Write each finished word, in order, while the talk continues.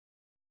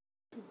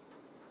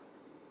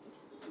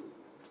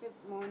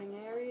Morning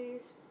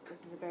Aries, this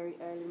is a very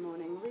early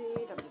morning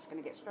read. I'm just going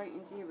to get straight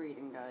into your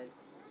reading, guys.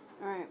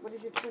 Alright, what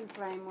does your twin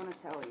flame want to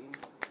tell you?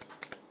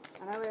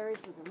 I know Aries,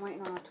 we've been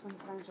waiting on our twin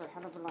flames for a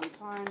hell of a long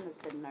time. There's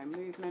been no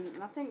movement,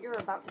 and I think you're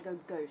about to go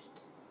ghost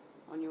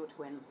on your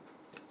twin.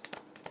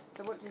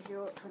 So what does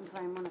your twin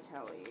flame want to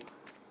tell you?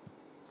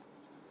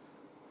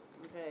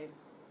 Okay,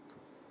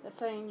 they're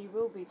saying you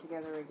will be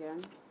together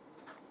again.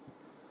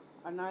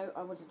 I know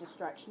I was a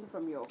distraction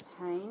from your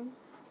pain.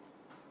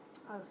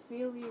 I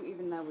feel you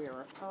even though we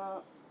are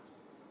apart.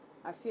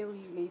 I feel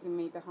you leaving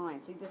me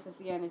behind. See, this is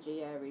the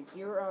energy, Aries.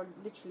 You are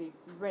literally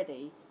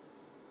ready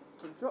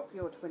to drop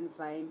your twin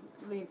flame,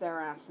 leave their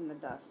ass in the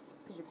dust,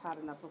 because you've had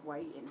enough of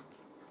waiting.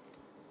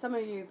 Some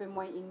of you have been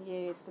waiting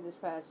years for this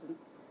person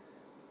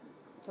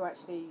to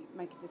actually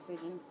make a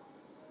decision.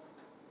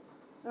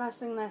 The last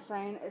thing they're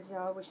saying is,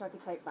 oh, I wish I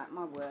could take back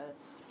my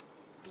words.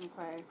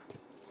 Okay.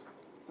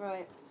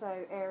 Right,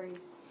 so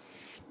Aries,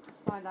 let's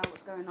find out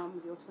what's going on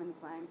with your twin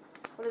flame.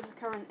 What is the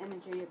current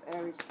energy of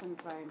Aries twin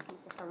flame?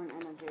 What's the current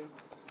energy?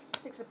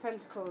 Six of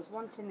Pentacles,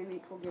 wanting an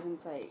equal give and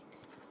take.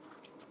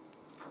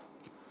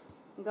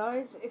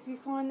 Guys, if you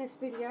find this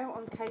video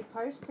on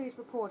K-Post, please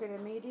report it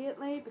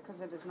immediately, because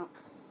it is not,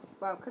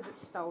 well, because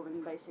it's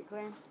stolen,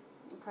 basically.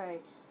 Okay,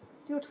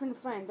 your twin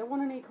flame, they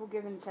want an equal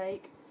give and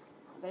take.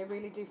 They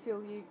really do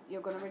feel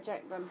you're going to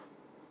reject them.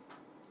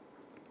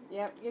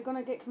 Yep, you're going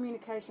to get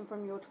communication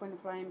from your twin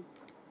flame,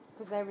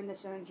 because they're in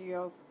this energy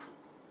of,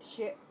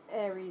 shit,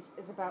 Aries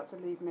is about to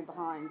leave me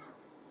behind.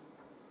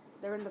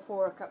 They're in the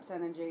Four of Cups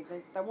energy.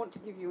 They want to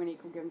give you an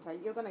equal give and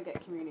take. You're going to get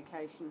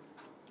communication.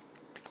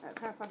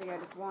 Clarify the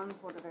Eight of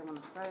Wands. What do they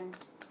want to say?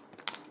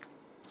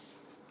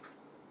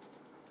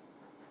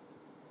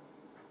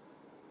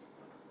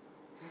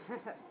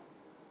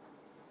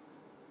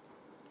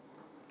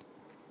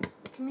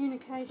 The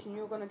communication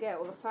you're going to get,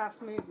 or the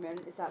fast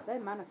movement, is that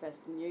they're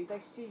manifesting you. They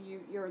see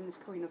you. You're in this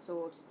Queen of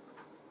Swords.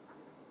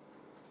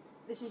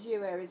 This is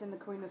you, Aries, in the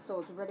Queen of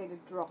Swords, ready to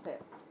drop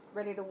it.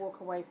 Ready to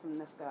walk away from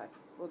this guy,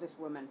 or this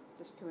woman,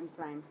 this twin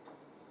flame.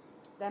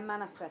 They're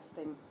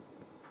manifesting.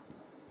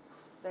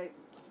 They're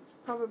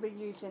probably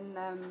using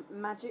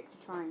magic to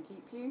try and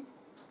keep you.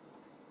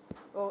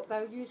 Or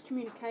they'll use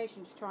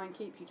communication to try and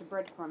keep you, to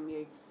breadcrumb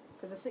you.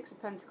 Because the Six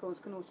of Pentacles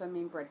can also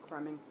mean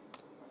breadcrumbing.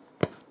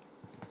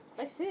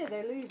 They fear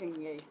they're losing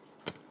you.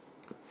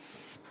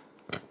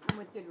 And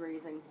with good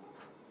reason.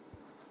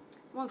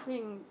 One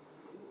thing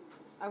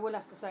I will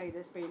have to say,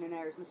 this being an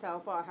Aries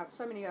myself, but I have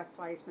so many Earth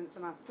placements,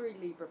 and I have 3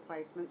 Libra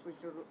placements,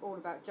 which are all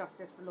about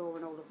justice, the law,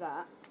 and all of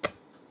that.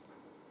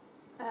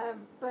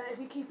 But if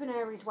you keep an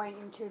Aries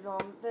waiting too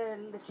long, they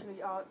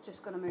literally are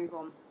just going to move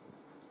on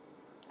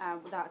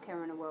without a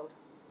care in the world.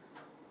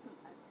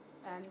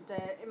 And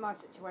in my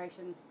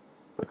situation,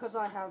 because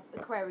I have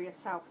Aquarius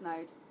South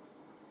Node,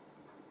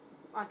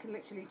 I can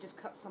literally just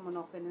cut someone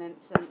off in an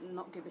instant and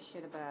not give a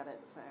shit about it.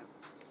 So,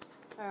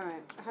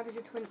 alright, how does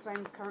your twin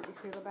flame currently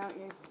feel about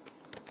you?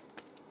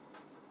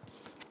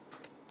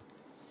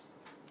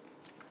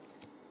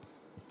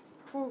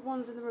 Four of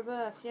Wands in the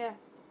reverse, yeah.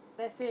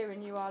 They're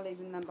fearing you are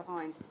leaving them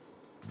behind.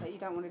 That you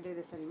don't want to do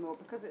this anymore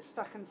because it's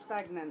stuck and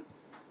stagnant.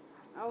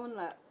 Oh, and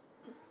look.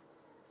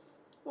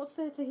 What's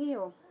there to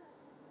heal?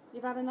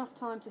 You've had enough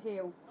time to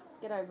heal.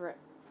 Get over it.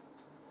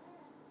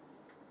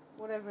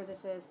 Whatever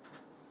this is.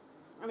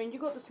 I mean,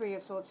 you've got the Three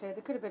of Swords here.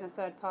 There could have been a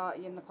third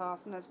party in the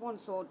past, and there's one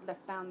sword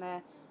left down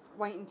there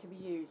waiting to be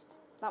used.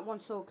 That one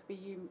sword could be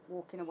you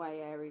walking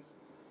away, Aries.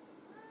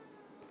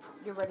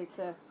 You're ready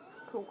to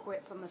call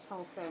quits on this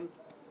whole thing.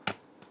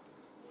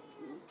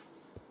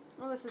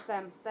 Well, this is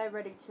them. They're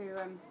ready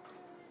to,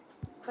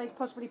 they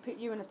possibly put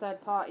you in a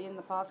third party in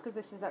the past, because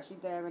this is actually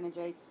their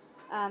energy.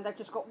 And they've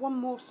just got one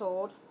more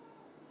sword,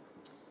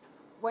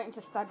 waiting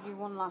to stab you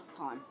one last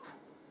time.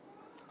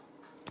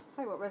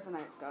 Tell you what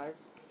resonates,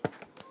 guys.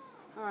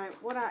 Alright,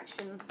 what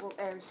action will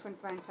Aries twin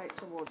flame take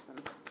towards them?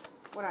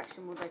 What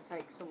action will they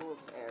take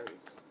towards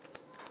Aries?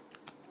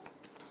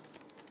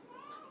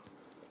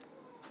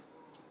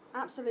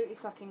 Absolutely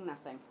fucking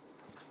nothing.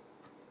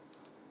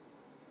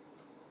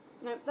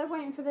 No, they're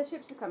waiting for their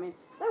ships to come in.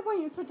 They're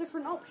waiting for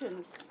different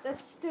options. They're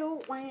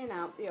still weighing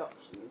out the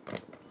options.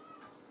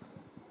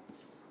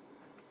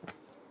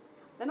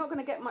 They're not going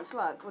to get much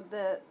luck with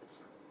the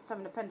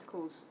Seven of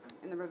Pentacles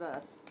in the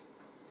reverse.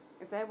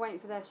 If they're waiting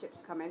for their ships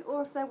to come in,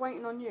 or if they're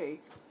waiting on you,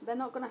 they're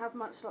not going to have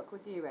much luck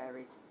with you,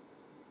 Aries.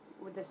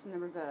 With this in the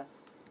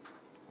reverse.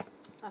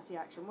 That's the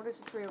action. What is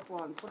the Three of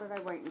Wands? What are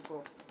they waiting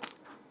for?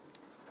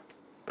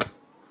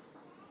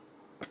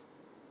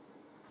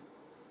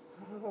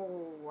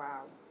 Oh,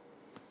 wow.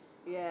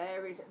 Yeah,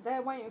 Aries,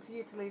 they're waiting for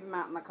you to leave them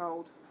out in the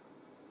cold.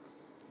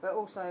 But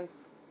also,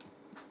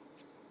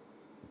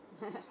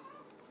 do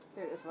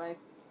it this way.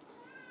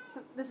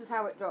 This is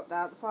how it dropped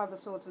out. The Five of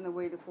Swords and the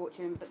Wheel of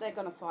Fortune, but they're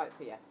going to fight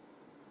for you.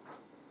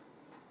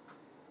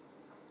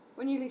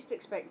 When you least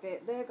expect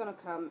it, they're going to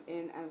come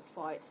in and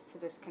fight for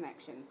this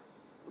connection.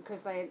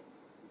 Because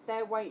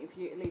they're waiting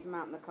for you to leave them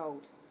out in the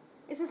cold.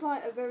 This is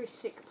like a very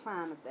sick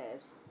plan of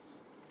theirs.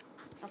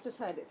 I've just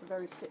heard it's a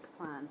very sick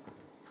plan.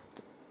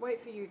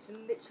 wait for you to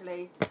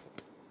literally,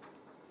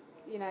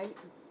 you know,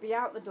 be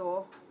out the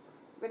door,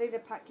 ready to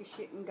pack your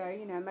shit and go,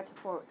 you know,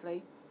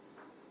 metaphorically.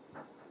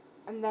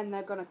 And then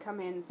they're going to come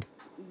in,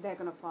 they're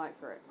going to fight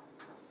for it.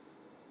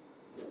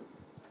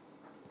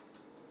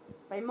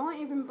 They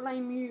might even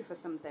blame you for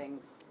some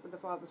things, with the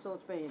Five of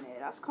Swords being here.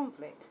 That's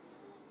conflict.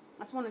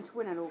 That's wanting to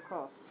win at all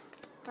costs.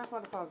 That's why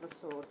the Five of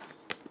Swords.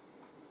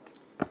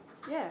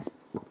 Yeah,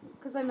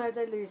 because they know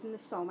they're losing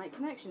this soulmate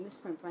connection, this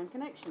twin flame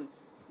connection.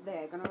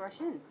 They're going to rush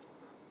in.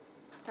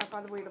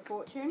 Clarify the Wheel of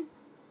Fortune,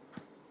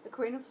 the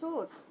Queen of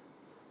Swords.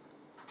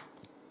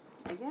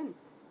 Again.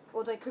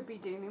 Or they could be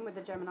dealing with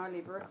the Gemini,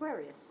 Libra,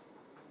 Aquarius.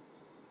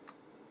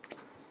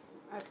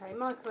 Okay,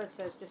 Michael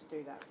says just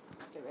do that.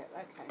 Do it,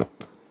 okay.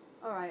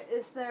 Alright,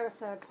 is there a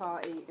third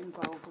party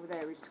involved with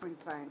Aries twin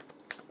flame?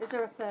 Is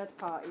there a third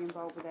party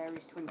involved with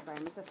Aries twin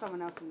flame? Is there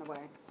someone else in the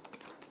way?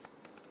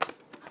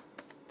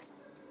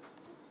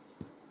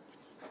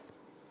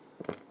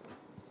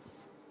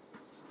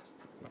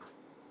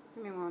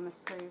 Give me more on this,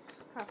 please.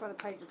 Clarify the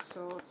Page of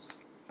Swords.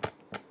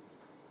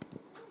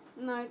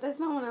 No, there's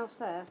no one else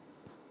there.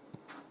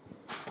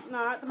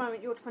 No, at the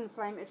moment your twin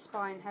flame is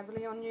spying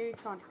heavily on you,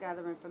 trying to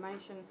gather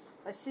information.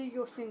 They see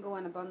you're single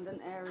and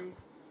abundant,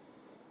 Aries.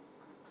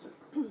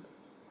 Give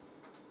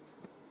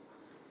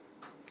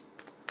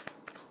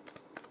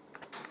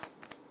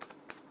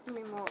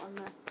me more on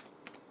this.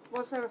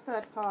 Was there a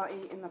third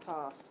party in the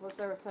past? Was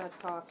there a third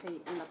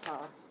party in the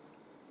past?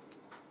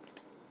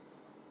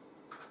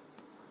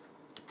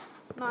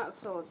 Knight of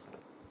Swords.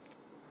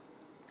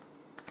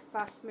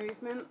 Fast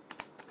movement.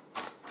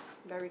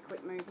 Very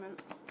quick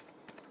movement.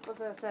 Was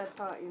there a third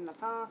party in the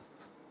past?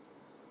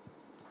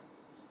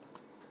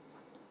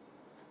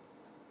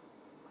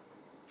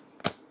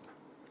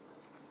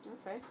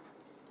 Okay.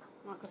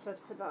 Michael says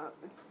put that up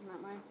in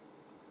that way.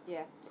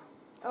 Yeah.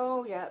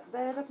 Oh yeah,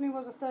 there definitely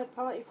was a third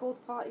party,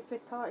 fourth party,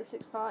 fifth party,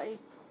 sixth party.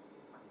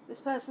 This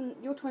person,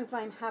 your twin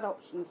flame, had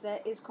options. There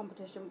is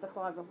competition with the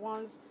Five of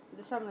Wands. With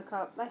the Seven of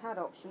Cups, they had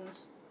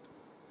options.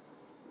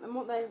 And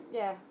what they,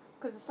 yeah,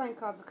 because the same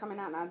cards are coming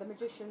out now. The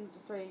Magician, the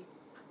Three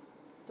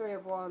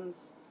of Wands.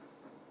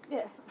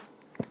 Yeah.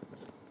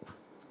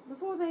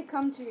 Before they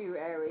come to you,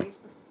 Aries,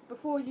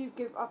 before you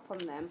give up on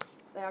them,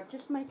 they are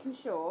just making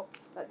sure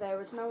that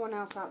there is no one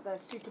else out there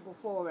suitable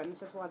for them.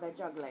 This is why they're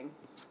juggling.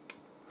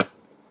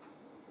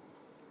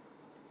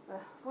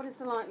 What is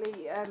the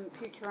likely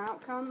future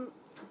outcome?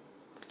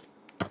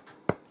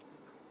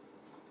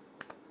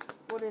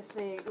 What is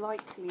the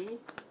likely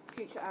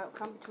future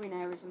outcome between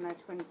Aries and their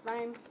twin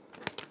flame?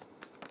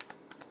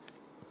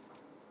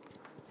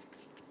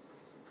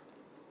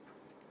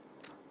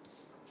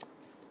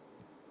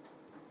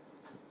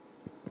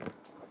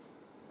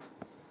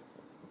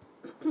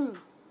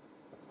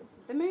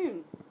 The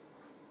Moon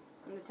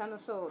and the Ten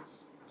of Swords,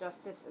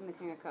 Justice and the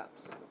King of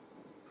Cups.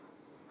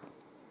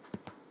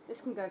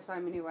 This can go so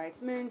many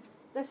ways. Moon,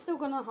 they're still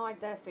going to hide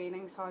their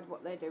feelings, hide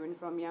what they're doing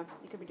from you.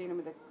 You could be dealing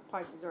with a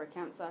Pisces or a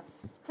Cancer.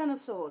 Ten of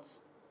Swords.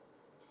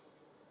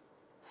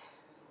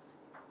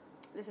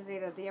 This is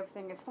either the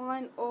everything is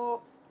fine,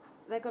 or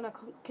they're going to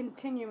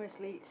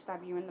continuously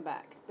stab you in the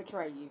back,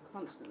 betray you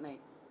constantly.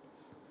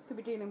 Could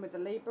be dealing with the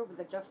Libra, with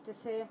the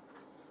Justice here.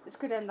 This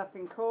could end up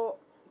in court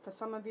for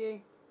some of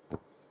you.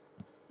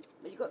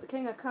 But you've got the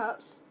King of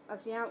Cups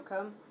as the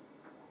outcome.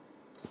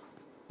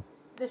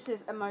 This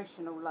is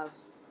emotional love.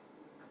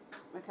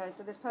 Okay,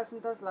 so this person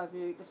does love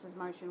you. This is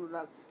emotional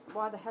love.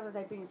 Why the hell are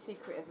they being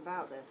secretive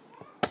about this?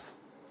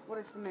 What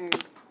is the Moon?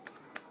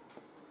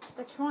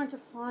 They're trying to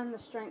find the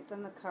strength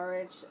and the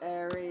courage,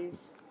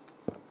 Aries.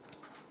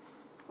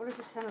 What is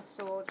the Ten of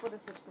Swords? What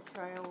is this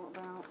betrayal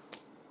about?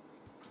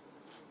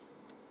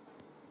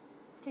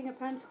 King of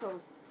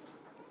Pentacles.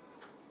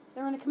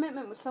 They're in a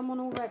commitment with someone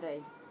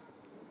already.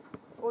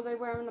 Or they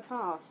were in the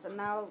past, and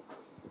now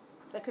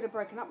they could have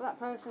broken up with that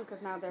person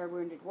because now they're a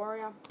wounded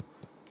warrior.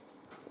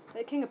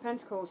 The King of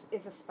Pentacles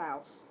is a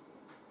spouse.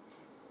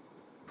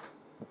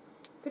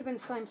 Could have been a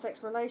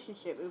same-sex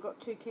relationship. We've got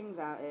two kings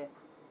out here.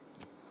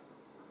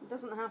 It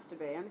doesn't have to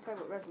be. Only tell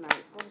you what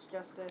resonates. What is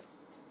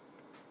Justice?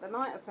 The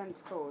Knight of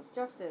Pentacles.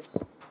 Justice.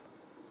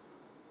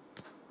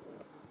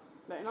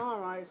 But in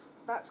our eyes,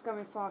 that's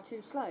going far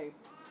too slow.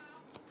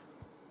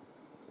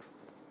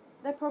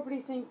 They're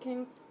probably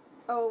thinking,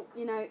 oh,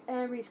 you know,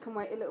 Aries can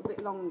wait a little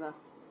bit longer.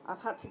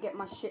 I've had to get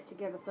my shit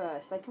together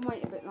first. They can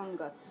wait a bit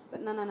longer.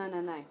 But no, no, no,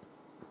 no, no.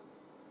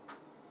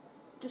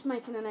 Just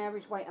making an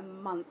Aries wait a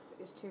month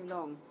is too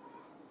long.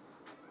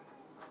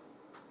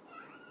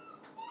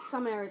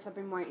 Some Aries have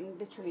been waiting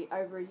literally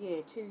over a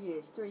year, 2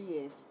 years, 3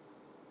 years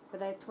for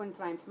their twin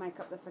flame to make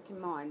up their fucking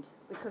mind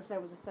because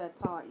there was a third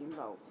party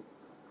involved.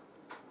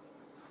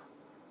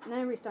 And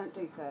Aries don't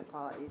do third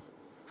parties.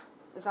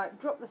 It's like,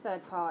 drop the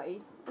third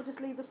party or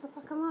just leave us the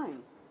fuck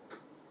alone.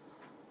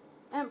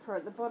 Emperor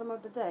at the bottom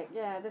of the deck.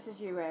 Yeah, this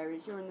is you,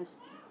 Aries. You're in this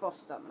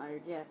bossed up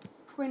mode, yeah.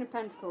 Queen of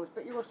Pentacles,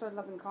 but you're also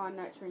loving, kind,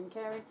 nurturing,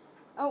 caring.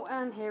 Oh,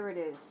 and here it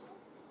is.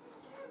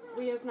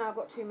 We have now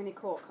got too many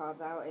court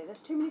cards out here. There's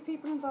too many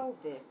people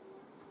involved here.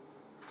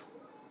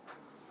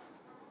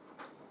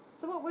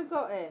 So what we've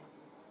got here,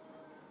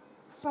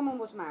 someone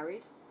was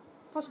married,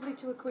 possibly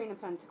to a Queen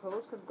of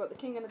Pentacles, because we've got the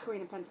King and the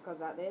Queen of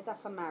Pentacles out there.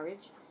 That's a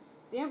marriage.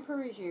 The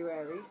Emperor is you,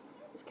 Aries.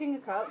 It's King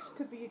of Cups,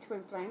 could be your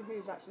twin flame,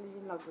 who's actually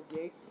in love with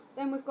you.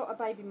 Then we've got a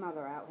baby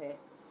mother out here.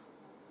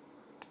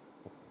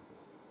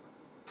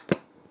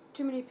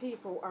 Too many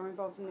people are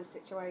involved in this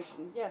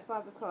situation. Yeah,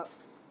 5 of Clubs.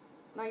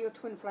 Now your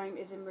twin flame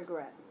is in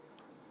regret.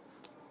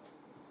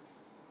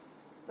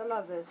 The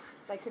Lovers.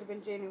 They could have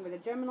been dealing with a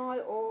Gemini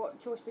or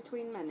choice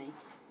between many.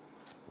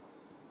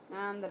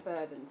 And the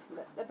Burdens.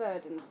 The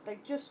Burdens. They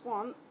just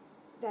want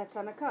their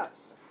 10 of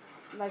Cups.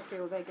 And they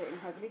feel they're getting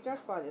heavily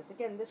judged by this.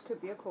 Again, this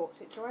could be a court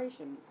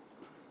situation.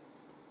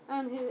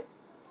 And here,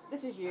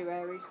 this is you,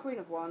 Aries, Queen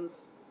of Wands.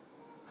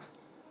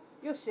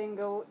 You're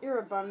single, you're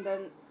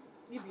abundant,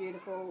 you're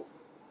beautiful,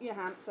 you're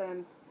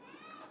handsome,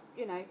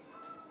 you know,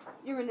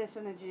 you're in this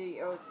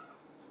energy of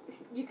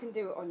you can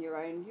do it on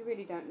your own. You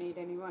really don't need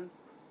anyone.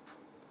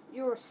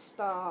 You're a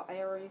star,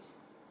 Aries.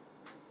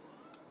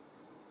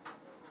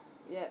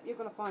 Yeah, you're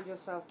going to find your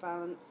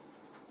self-balance.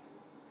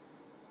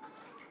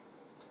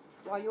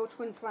 While your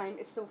twin flame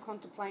is still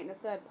contemplating a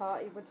third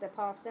party with their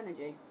past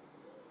energy.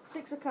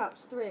 6 of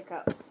Cups, 3 of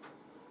Cups.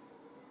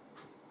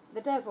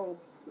 The Devil.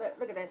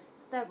 Look at this.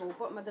 Devil,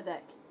 bottom of the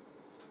deck.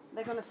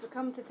 They're going to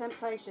succumb to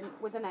temptation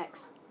with an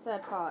ex,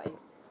 third party.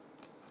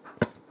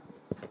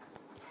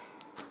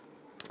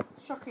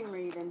 Shocking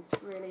reading,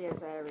 really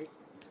is, Aries.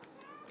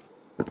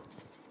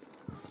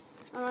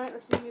 Alright,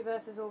 let's do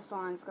reverses all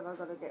signs, because I've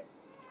got to get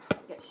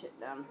shit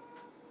done.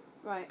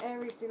 Right,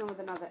 Aries dealing with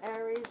another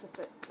Aries, if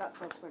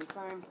that's our twin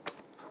flame.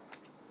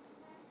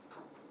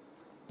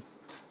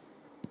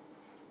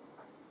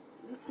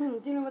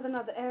 Dealing with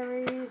another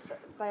Aries,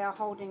 they are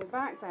holding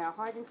back, they are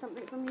hiding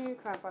something from you.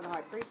 Clarify the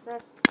High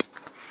Priestess.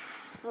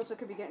 Also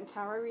could be getting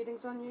tarot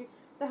readings on you.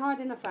 They're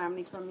hiding a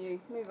family from you.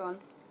 Move on.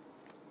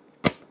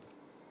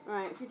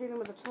 Right, if you're dealing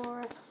with a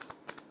Taurus.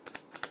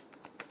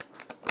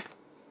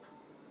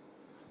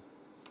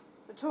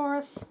 The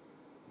Taurus.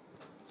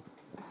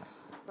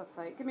 God's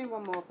sake, give me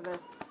one more for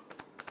this.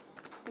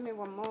 Give me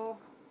one more.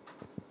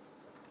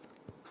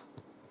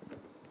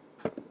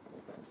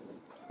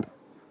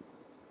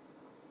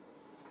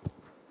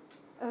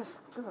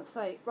 God's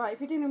sake. Right, if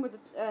you're dealing with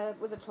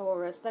a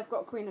Taurus, they've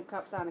got a Queen of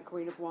Cups and a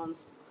Queen of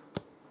Wands.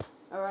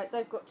 Alright,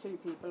 they've got 2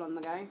 people on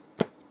the go.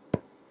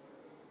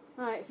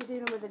 Alright, if you're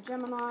dealing with a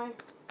Gemini,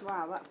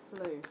 wow, that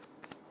flew.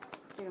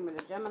 Dealing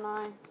with a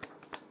Gemini.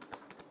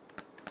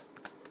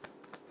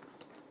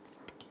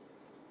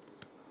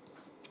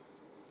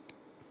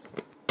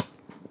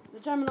 The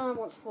Gemini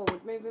wants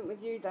forward movement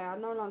with you. They are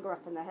no longer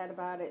up in their head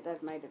about it.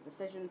 They've made a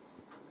decision.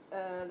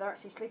 They're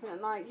actually sleeping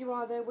at night. You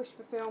are their wish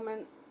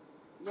fulfillment.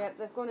 Yep,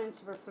 they've gone in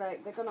to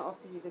reflect. They're going to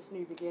offer you this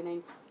new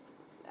beginning.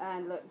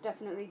 And look,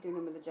 definitely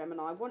dealing with a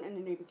Gemini. Wanting a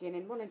new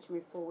beginning. Wanting to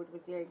move forward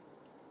with you.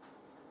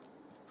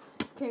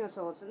 King of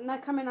Swords. And they're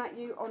coming at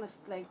you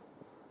honestly.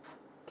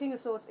 King of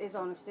Swords is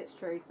honest, it's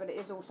truth. But it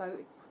is also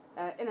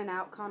in and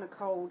out, kind of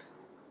cold.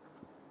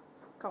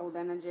 Cold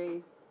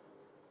energy.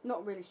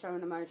 Not really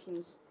showing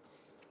emotions.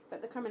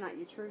 But they're coming at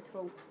you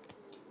truthful.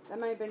 There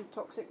may have been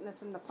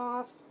toxicness in the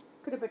past.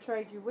 Could have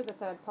betrayed you with a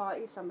third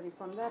party. Somebody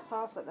from their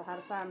past that they had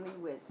a family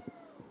with.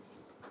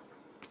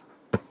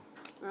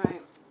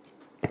 Right.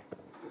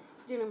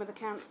 Dealing with a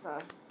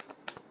Cancer.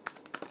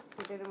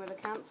 You're dealing with a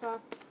Cancer.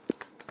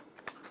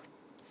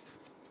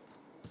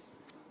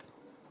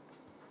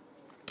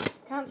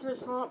 Cancer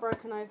is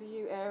heartbroken over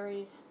you,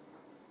 Aries.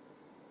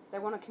 They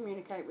want to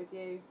communicate with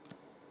you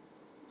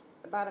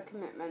about a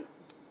commitment.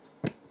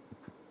 They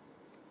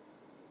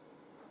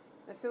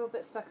feel a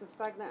bit stuck and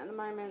stagnant at the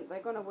moment.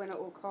 They're going to win at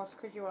all costs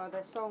because you are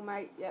their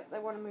soulmate. Yep, they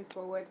want to move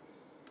forward.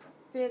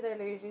 Fear they're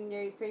losing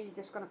you. Fear you're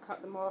just going to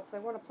cut them off. They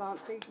want to plant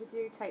seeds with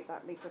you. Take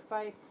that leap of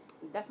faith.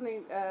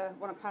 Definitely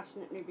want a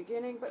passionate new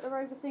beginning, but they're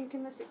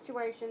overthinking the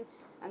situation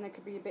and they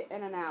could be a bit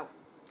in and out.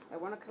 They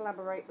want to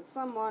collaborate with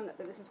someone,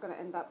 but this is going to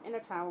end up in a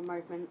tower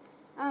movement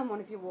and one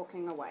of you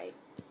walking away.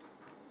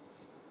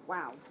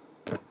 Wow.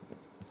 If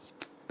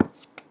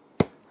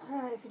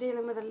you're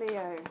dealing with a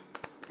Leo,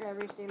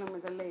 Aries dealing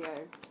with a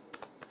Leo.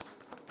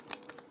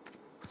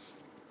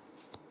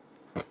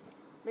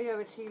 Leo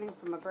is healing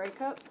from a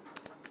breakup.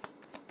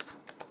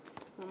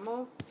 One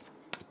more.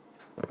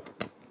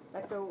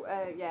 They feel,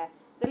 yeah.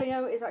 The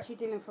Leo is actually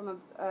dealing from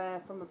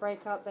a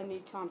breakup. They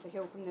need time to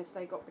heal from this.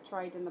 They got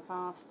betrayed in the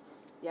past.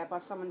 Yeah, by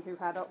someone who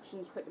had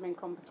options, put them in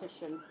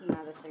competition.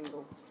 Now they're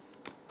single.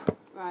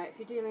 Right, if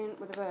you're dealing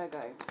with a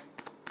Virgo.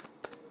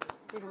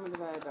 Dealing with a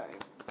Virgo.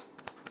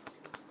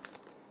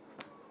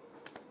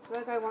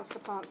 Virgo wants to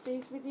plant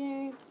seeds with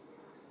you.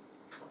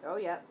 Oh,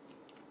 yeah.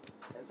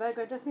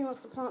 Virgo definitely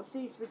wants to plant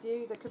seeds with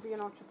you. There could be an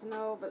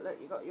entrepreneur, but look,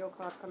 you got your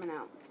card coming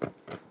out.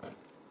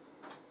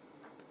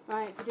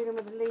 Right, if you're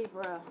dealing with a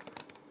Libra.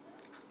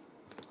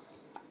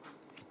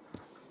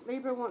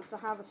 Libra wants to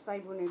have a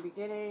stable new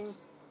beginning.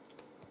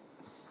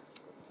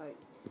 So,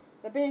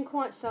 they're being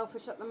quite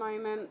selfish at the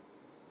moment.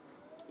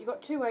 You've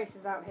got 2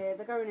 aces out here.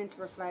 They're going in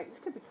to reflect. This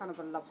could be kind of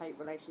a love-hate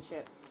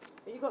relationship.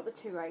 But you've got the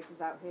 2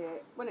 aces out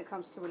here when it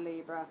comes to a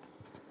Libra.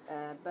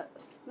 but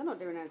they're not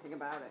doing anything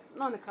about it.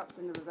 Nine of Cups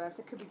in the reverse.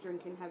 They could be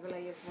drinking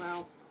heavily as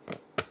well.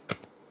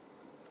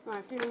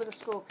 Right, dealing with a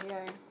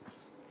Scorpio.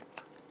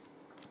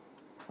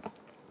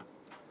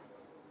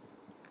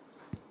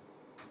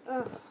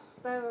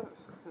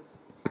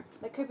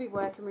 They could be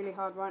working really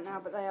hard right now,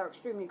 but they are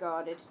extremely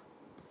guarded.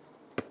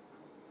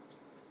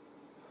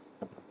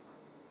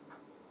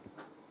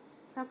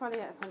 How far are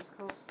the Eight of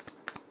Pentacles?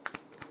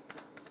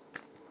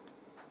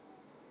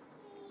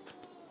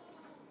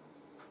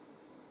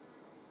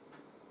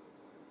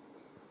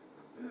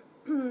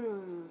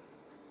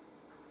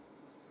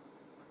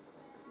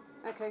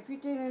 Okay, if you're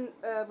dealing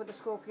with a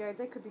Scorpio,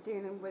 they could be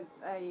dealing with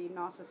a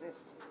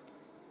narcissist.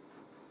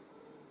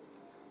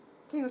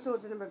 King of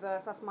Swords in the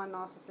reverse, that's my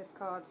narcissist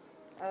card.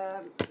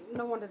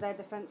 No wonder they're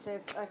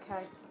defensive.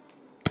 Okay,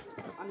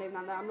 I need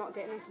that now. I'm not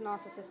getting into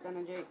narcissist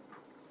energy.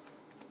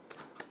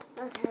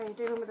 Okay,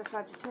 dealing with a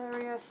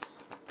Sagittarius.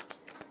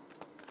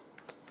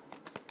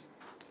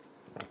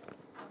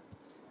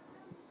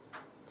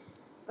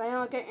 They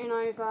are getting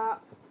over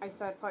a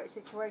third-party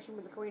situation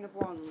with the Queen of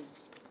Wands.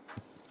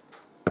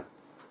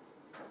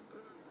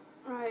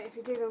 Right, if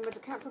you're dealing with the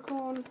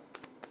Capricorn,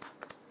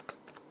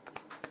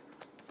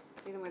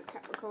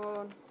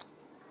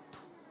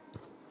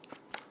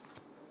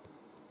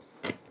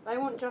 they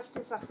want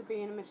justice after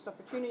being a missed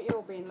opportunity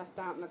or being left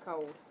out in the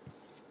cold.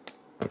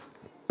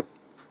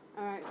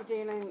 Alright, if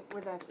you're dealing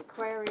with an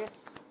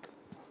Aquarius,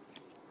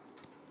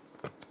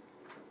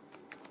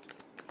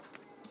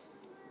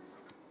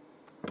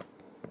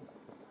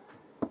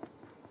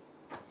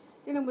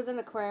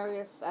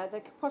 they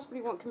could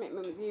possibly want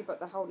commitment with you, but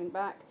they're holding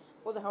back,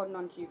 or they're holding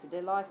on to you for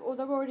dear life, or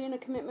they're already in a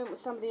commitment with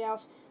somebody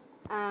else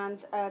and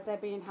they're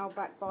being held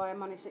back by a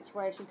money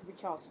situation. Could be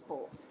child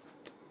support.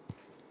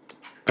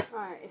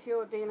 Right, if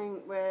you're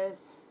dealing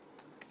with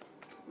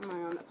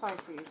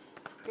Pisces,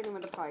 dealing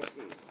with the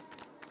Pisces.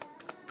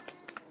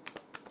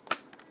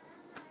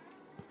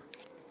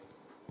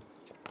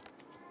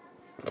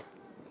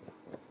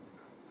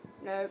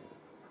 No.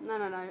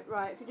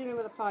 Right, if you're dealing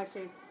with a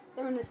Pisces,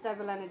 they're in this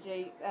devil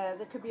energy.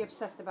 They could be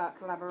obsessed about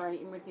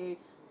collaborating with you,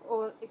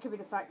 or it could be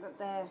the fact that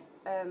they're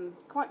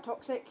quite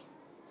toxic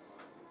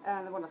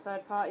and they want a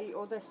third party,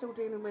 or they're still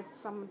dealing with a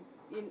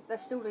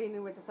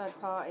third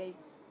party.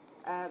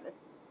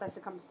 They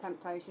succumb to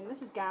temptation.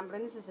 This is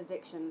gambling. This is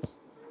addictions.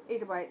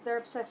 Either way, they're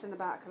obsessing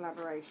about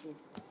collaboration.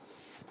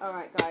 All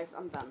right, guys,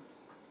 I'm done.